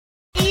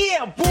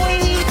Yeah, boy!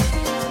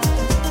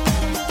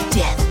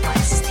 Death by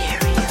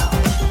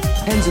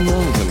stereo. Tens of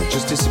millions of them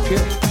just disappeared.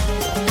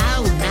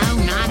 Oh,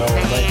 no, not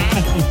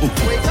that.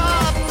 Wake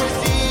up,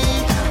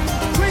 Chrissy!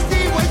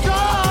 Chrissy, wake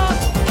up!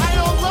 I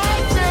don't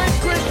like this!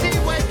 Chrissy,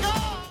 wake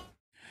up!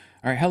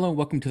 All right, hello,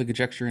 welcome to the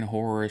Conjecture and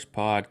Horrors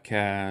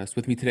podcast.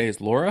 With me today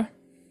is Laura.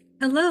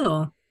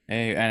 Hello.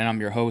 Hey, and I'm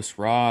your host,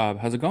 Rob.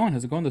 How's it going?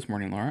 How's it going this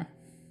morning, Laura?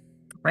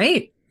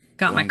 Great.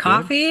 Got my Going good?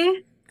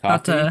 coffee.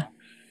 About to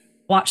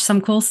watch some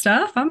cool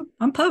stuff.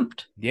 I'm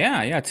pumped.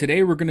 Yeah.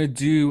 Today we're gonna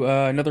do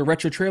another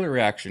retro trailer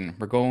reaction.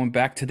 We're going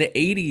back to the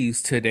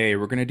 80s today.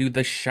 We're gonna do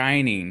The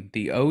Shining,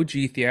 the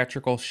OG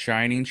theatrical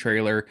Shining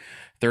trailer,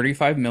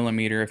 35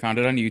 millimeter. I found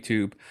it on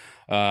YouTube.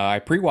 I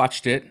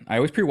pre-watched it. I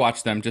always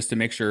pre-watch them just to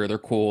make sure they're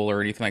cool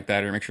or anything like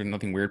that, or make sure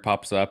nothing weird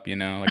pops up,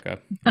 like a,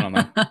 I don't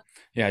know.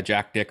 Yeah,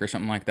 Jack Dick or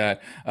something like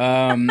that.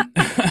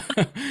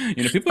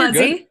 People are good.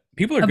 Fuzzy?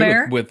 People are A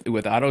bear? good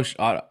with auto,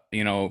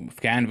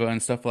 Canva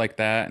and stuff like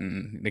that,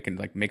 and they can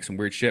like make some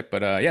weird shit. But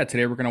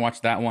today we're gonna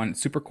watch that one.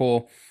 It's super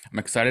cool. I'm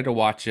excited to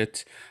watch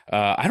it.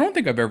 I don't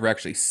think I've ever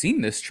actually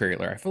seen this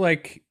trailer. I feel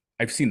like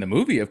I've seen the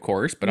movie, of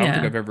course, but I don't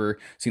think Yeah. I've ever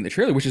seen the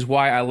trailer, which is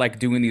why I like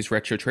doing these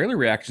retro trailer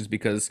reactions,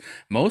 because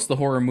most of the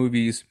horror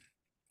movies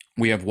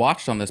we have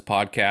watched on this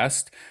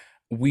podcast,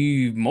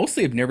 we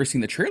mostly have never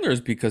seen the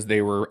trailers because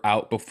they were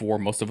out before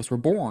most of us were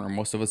born, or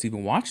most of us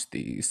even watched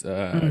these.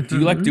 Do you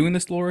like doing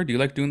this, Laura? Do you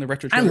like doing the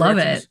retro I trailer love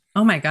reactions? it.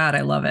 Oh my God,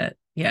 I love it.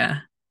 Yeah.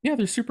 Yeah,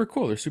 they're super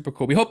cool. They're super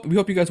cool. We hope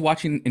you guys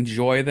watching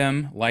enjoy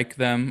them, like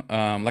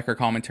our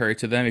commentary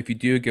to them. If you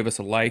do, give us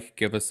a like,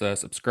 give us a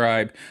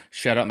subscribe,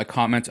 shout out in the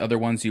comments other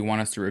ones you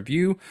want us to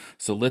review.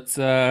 So let's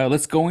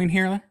go in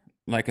here.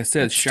 Like I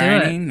said, Let's do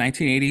Shining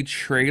 1980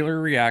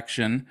 trailer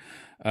reaction.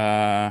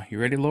 You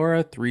ready,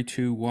 Laura? 3,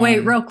 2, 1. Wait,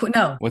 real quick.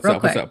 No, What's real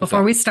up? What's quick. up? What's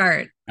Before up? we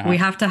start, Uh-huh. we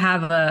have to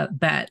have a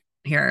bet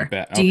here.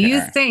 Bet. Do Okay, you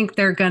all right. think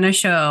they're gonna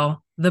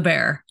show the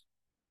bear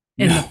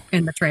in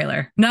the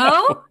trailer?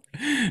 No?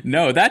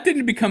 No, that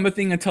didn't become a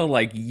thing until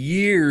like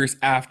years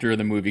after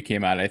the movie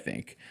came out. I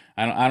think.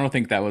 I don't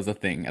think that was a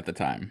thing at the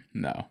time.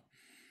 No.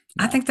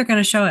 I think they're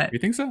gonna show it. You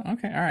think so?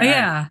 Okay. All right.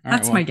 Yeah, all right,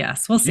 that's well, my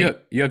guess. We'll see.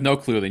 You have no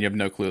clue. Then you have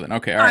no clue. Then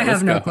okay. All I right. Let's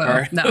have no go. clue. All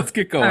right. No. Let's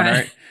get going. All All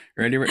right.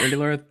 right. Ready,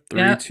 Laura? 3,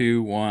 Yep.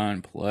 2,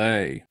 1,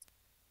 play.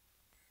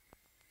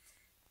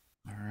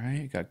 All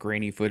right. Got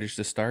grainy footage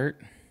to start.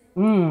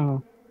 I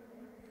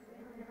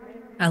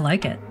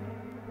like it.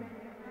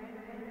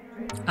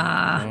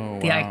 Oh,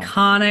 The wow.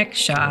 iconic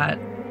shot.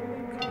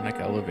 Like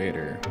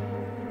elevator.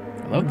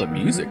 I love the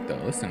music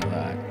though. Listen to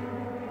that.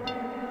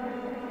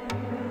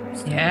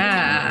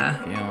 Yeah.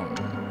 Film.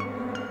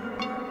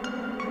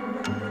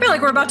 I feel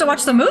like we're about to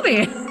watch the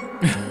movie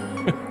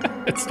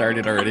It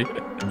started already.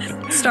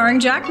 starring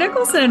Jack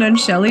Nicholson and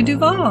Shelley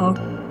Duvall.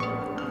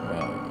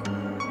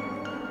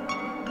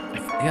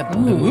 Yeah, the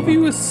Ooh. movie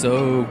was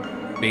so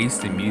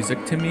based in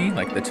music to me,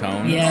 like the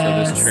tone. So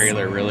Yes. this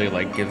trailer really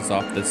like gives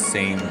off the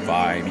same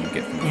vibe you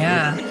get from the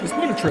Yeah. movie, which is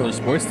what a trailer's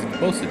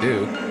supposed to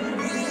do.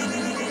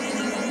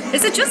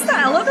 Is it just the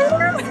elevator?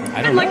 I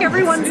don't And like know.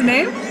 everyone's Let's see.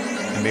 name?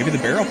 And maybe the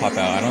bear will pop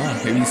out. I don't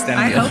know. Maybe he's standing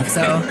I in the hope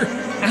so. elevator.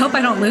 I hope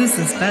I don't lose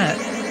this bet.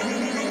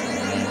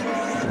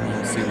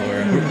 Let's see,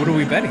 Laura. What are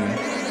we betting?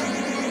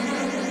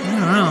 I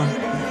don't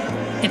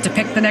know. Get to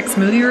pick the next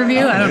movie review?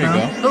 Oh, I don't there you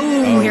know. go.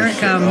 Oh, here it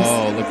shit. comes.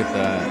 Oh, look at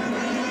that.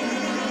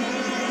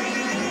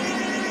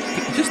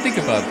 Just think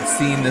about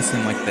seeing this in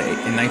in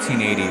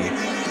 1980.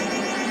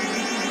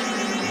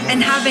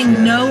 And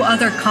having no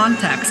other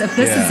context. If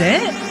this is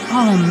Yeah. it,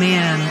 oh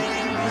man.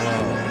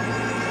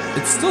 Oh.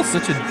 It's still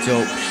such a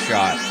dope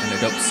shot and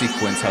a dope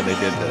sequence how they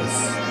did this.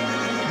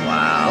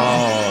 Wow.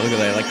 Oh, look at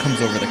that. It like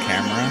comes over the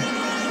camera.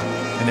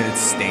 And then it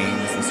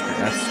stains the screen.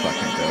 That's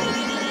fucking dope.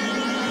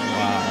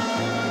 Wow.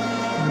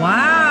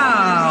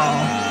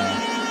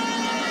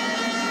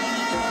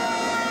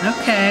 Wow.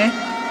 Okay.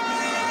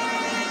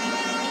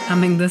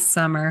 Coming this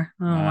summer.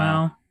 Oh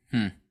wow.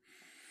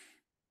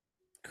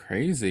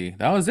 Crazy.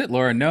 That was it,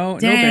 Laura. No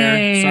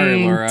bear.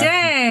 Sorry, Laura.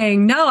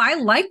 Dang. No, I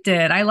liked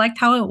it. I liked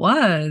how it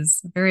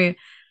was. Very,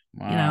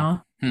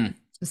 Wow.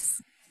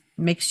 just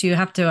makes you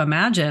have to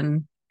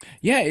imagine.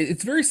 Yeah,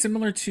 it's very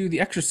similar to the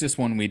Exorcist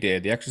one we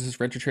did, the Exorcist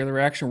retro trailer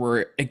reaction,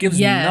 where it gives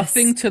Yes.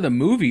 nothing to the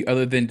movie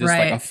other than just like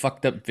Right. a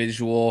fucked up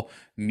visual,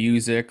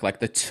 music, like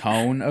the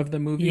tone of the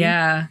movie.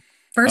 Yeah.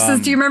 Versus,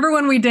 do you remember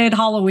when we did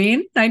Halloween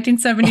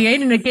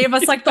 1978 and it gave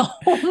us like the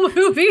whole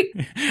movie?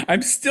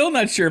 I'm still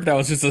not sure if that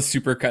was just a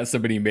supercut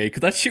somebody made,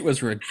 because that shit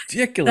was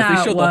ridiculous. They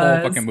That showed the whole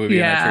was, fucking movie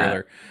in that yeah.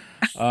 trailer.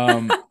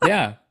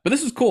 Yeah, but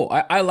this is cool.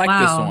 I like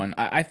this Wow. one.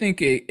 I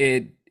think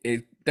it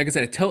like I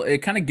said, it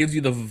kind of gives you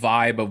the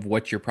vibe of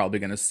what you're probably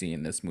going to see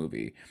in this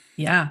movie.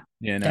 Yeah,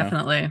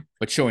 Definitely.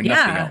 But showing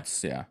nothing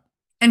else. Yeah.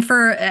 And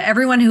for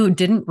everyone who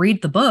didn't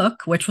read the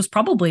book, which was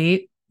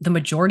probably the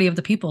majority of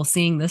the people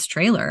seeing this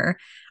trailer,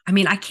 I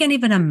mean, I can't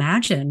even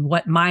imagine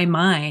what my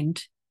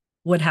mind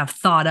would have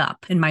thought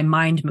up in my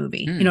mind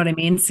movie. You know what I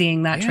mean?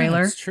 Seeing that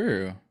trailer. That's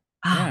true.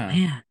 Oh, Yeah.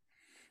 man.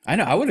 I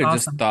know. I would have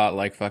Awesome. just thought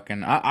like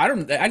fucking. I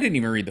didn't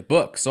even read the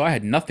book, so I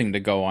had nothing to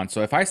go on.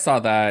 So if I saw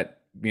that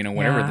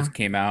whenever this Yeah.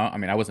 came out. I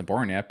mean, I wasn't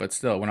born yet, but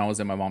still, when I was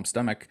in my mom's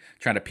stomach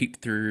trying to peek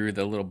through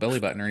the little belly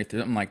button or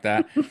something like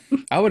that,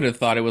 I would have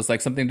thought it was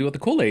like something to do with the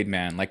Kool-Aid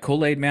Man. Like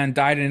Kool-Aid Man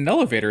died in an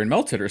elevator and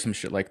melted or some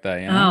shit like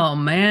that, you know? Oh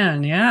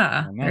man, I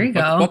yeah. don't There know. you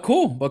But go.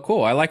 cool. But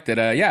cool. I liked it.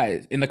 Yeah,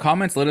 in the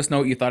comments, let us know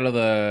what you thought of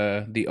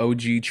the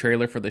OG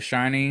trailer for The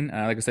Shining.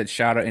 Like I said,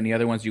 shout out any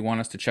other ones you want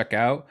us to check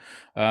out.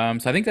 So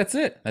I think that's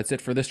it. That's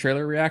it for this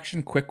trailer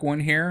reaction. Quick one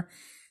here.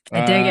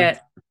 I dig Uh it.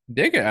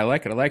 dig it. I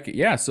like it. I like it.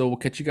 Yeah, so we'll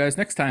catch you guys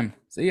next time.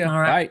 See ya. All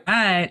right. Bye.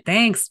 All right.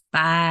 Thanks.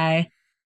 Bye.